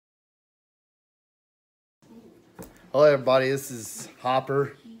Hello everybody, this is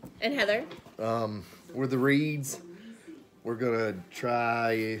Hopper. And Heather. We're the Reeds. We're gonna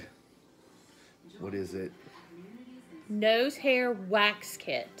try, what is it? Nose hair wax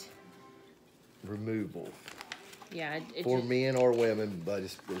kit. Removal. Yeah. For men or women, but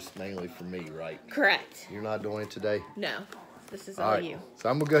it's mainly for me, right? Correct. You're not doing it today? No. This is all you. So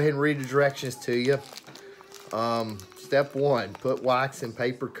I'm gonna go ahead and read the directions to you. Step 1, put wax in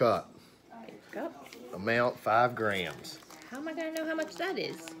paper cup. Paper cup. Amount 5 grams. How am I gonna know how much that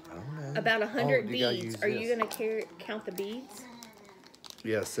is? I don't know. About 100 you gotta beads. use Are this. you gonna count the beads?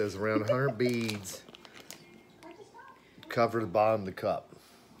 Yeah, it says around 100 beads. Cover the bottom of the cup.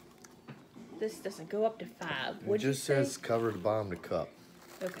 This doesn't go up to 5. It just says cover the bottom of the cup.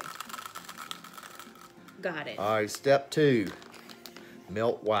 Okay. Got it. All right, step 2,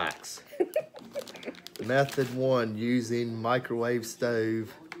 melt wax. Method 1, using microwave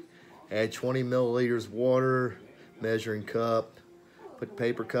stove. Add 20 milliliters water, measuring cup. Put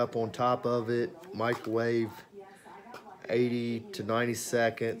paper cup on top of it. Microwave 80 to 90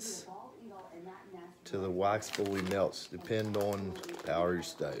 seconds till the wax fully melts. Depend on power of your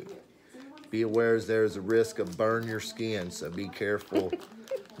stove. Be aware as there is a risk of burn your skin, so be careful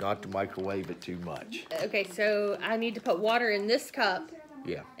not to microwave it too much. Okay, so I need to put water in this cup.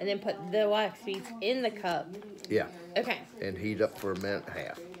 Yeah. And then put the wax beads in the cup. Yeah. Okay. And heat up for a minute and a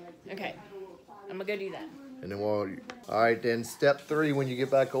half. Okay. I'm gonna go do that. And then all right, then step 3, when you get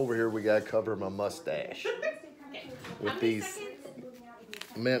back over here, we gotta cover my mustache. Okay. With these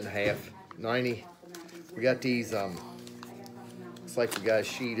a minute and a half, 90. We got these, looks like we got a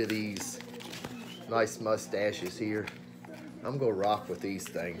sheet of these nice mustaches here. I'm gonna rock with these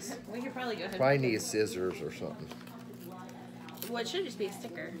things. We could probably go ahead. Probably need scissors or something. Well, it should just be a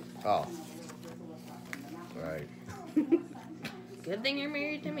sticker. Oh. All right. Good thing you're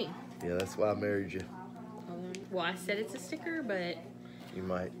married to me. Yeah, that's why I married you. Well, I said it's a sticker, but You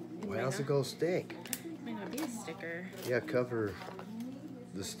might. Well, how's it gonna stick? it might not be a sticker. Yeah, cover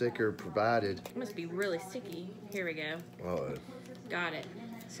the sticker provided. It must be really sticky. Here we go. Oh, Got it.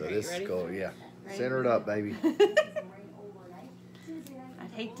 so Are you this is ready? going, yeah. Ready? Center it up, baby.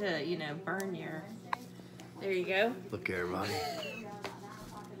 I'd hate to, burn your... There you go. Look, everybody.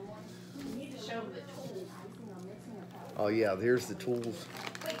 You need to show them the tools. Oh, yeah, here's the tools.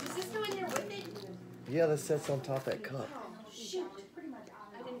 Wait, does this go in there with it? Yeah, that sits on top of that cup. Shoot.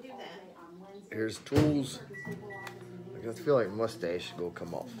 I didn't do that. Here's tools. I just feel like mustache is going to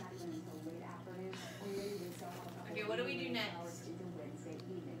come off. Okay, what do we do next?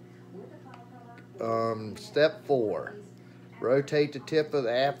 Step 4. Rotate the tip of the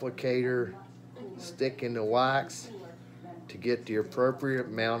applicator, stick in the wax to get the appropriate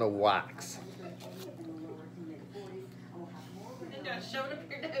amount of wax. Showing up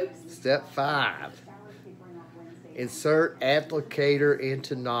your nose. Step 5. Insert applicator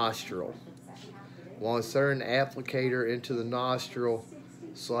into nostril. While inserting applicator into the nostril,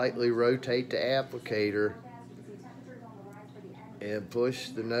 slightly rotate the applicator and push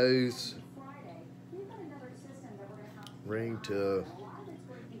the nose ring to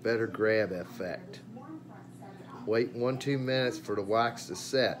better grab effect. Wait 1-2 minutes for the wax to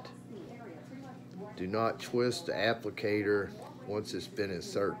set. Do not twist the applicator once it's been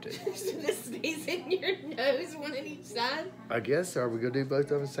inserted. So this stays in your nose, one on each side? I guess, are we going to do both of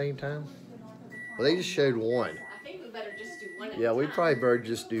them at the same time? Well, they just showed one. I think we better just do one at Yeah, a we time. probably better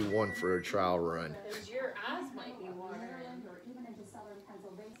just do one for a trial run. Because your eyes might be watering.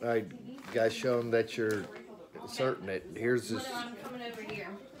 All right, guys, show them that you're inserting it. Here's this. I'm coming over here.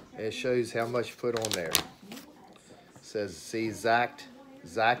 It shows how much you put on there. It says, see, exact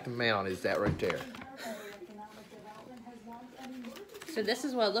amount is that right there. So this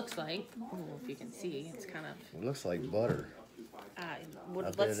is what it looks like. Oh, if you can see, it's kind of... It looks like butter.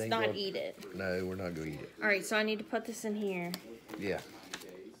 let's bet it ain't not gonna- eat it. No, we're not going to eat it. All right, so I need to put this in here. Yeah.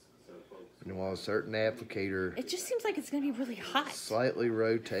 And while inserting the applicator, It just seems like it's going to be really hot. slightly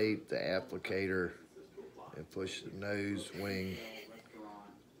rotate the applicator and push the nose wing.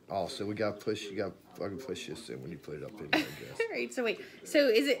 Oh, so we got to push, I can push this in when you put it up in there, I guess. All right, so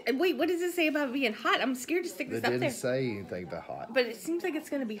wait, what does it say about being hot? I'm scared to stick They this up didn't there. say anything about hot. But it seems like it's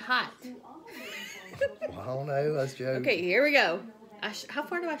going to be hot. Well, I don't know, that's joke. Okay, here we go. How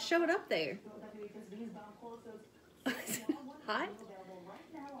far do I show it up there? Is it hot?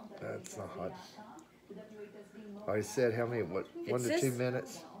 That's not hot. I said how many, what, It 1 to says- 2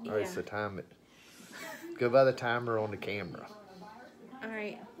 minutes? All right, yeah. so time it. Go by the timer on the camera. All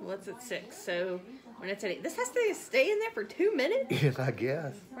right, well, it's at 6, so when it's at 8. This has to stay in there for 2 minutes? Yeah, I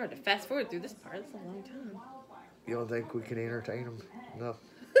guess. We're going to fast forward through this part. That's a long time. You don't think we can entertain them enough?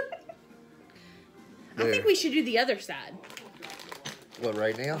 I think we should do the other side. What,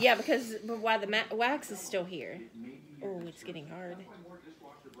 right now? Yeah, because why the wax is still here. Oh, it's getting hard.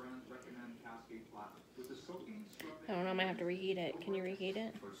 I don't know, I might have to reheat it. Can you reheat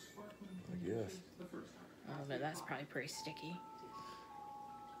it? I guess. Oh, no, that's probably pretty sticky.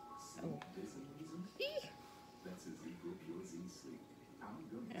 Oh. Eek.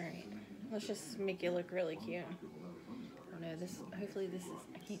 Alright, let's just make you look really cute. Oh no, this, hopefully this is,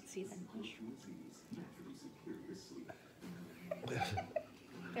 I can't see that much.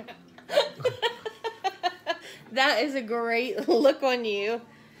 That is a great look on you.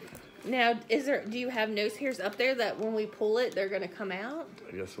 Now, do you have nose hairs up there that when we pull it, they're going to come out?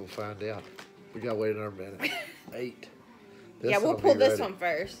 I guess we'll find out. We got to wait another minute. 8. Yeah, we'll pull this one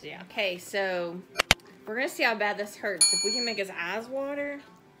first. Yeah. Okay, so we're going to see how bad this hurts. If we can make his eyes water.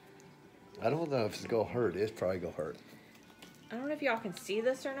 I don't know if it's going to hurt. It's probably going to hurt. I don't know if y'all can see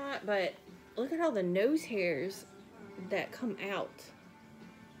this or not, but look at all the nose hairs that come out.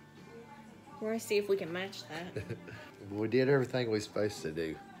 We're going to see if we can match that. We did everything we were supposed to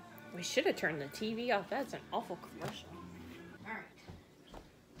do. We should have turned the TV off. That's an awful commercial. All right.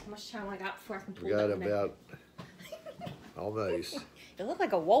 How much time I got before I can pull We got that about almost. It looked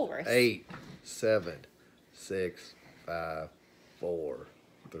like a walrus. 8, 7, 6, 5, 4,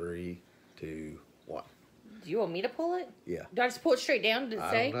 3, 2, 1. Do you want me to pull it? Yeah. Do I just pull it straight down? Did it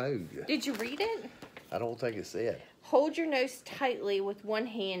say? I don't know. Did you read it? I don't think it said. Hold your nose tightly with one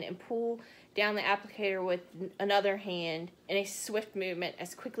hand and pull down the applicator with another hand in a swift movement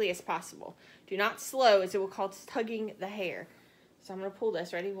as quickly as possible. Do not slow, as it will cause tugging the hair. So I'm going to pull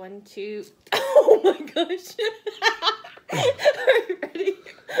this. Ready? 1, 2. Oh my gosh. Are you ready?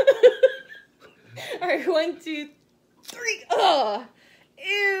 All right, 1, 2, 3. Oh,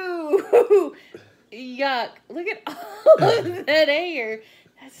 ew. Yuck. Look at all of that hair.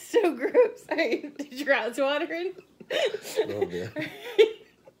 That's so gross. All right, did your eyes watering? A little bit.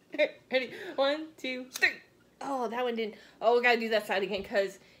 Ready? 1, 2, 3. Oh, that one didn't. Oh, we gotta do that side again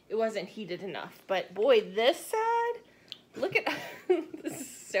because it wasn't heated enough. But boy, this side, look at this is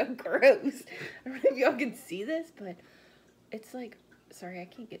so gross. I don't know if y'all can see this, but it's like, sorry, I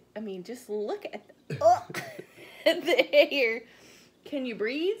can't get. I mean, just look at the hair. Can you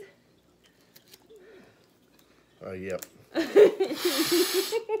breathe? Oh, yep.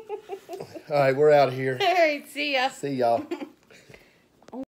 All right, we're out of here. All right, see ya. See y'all.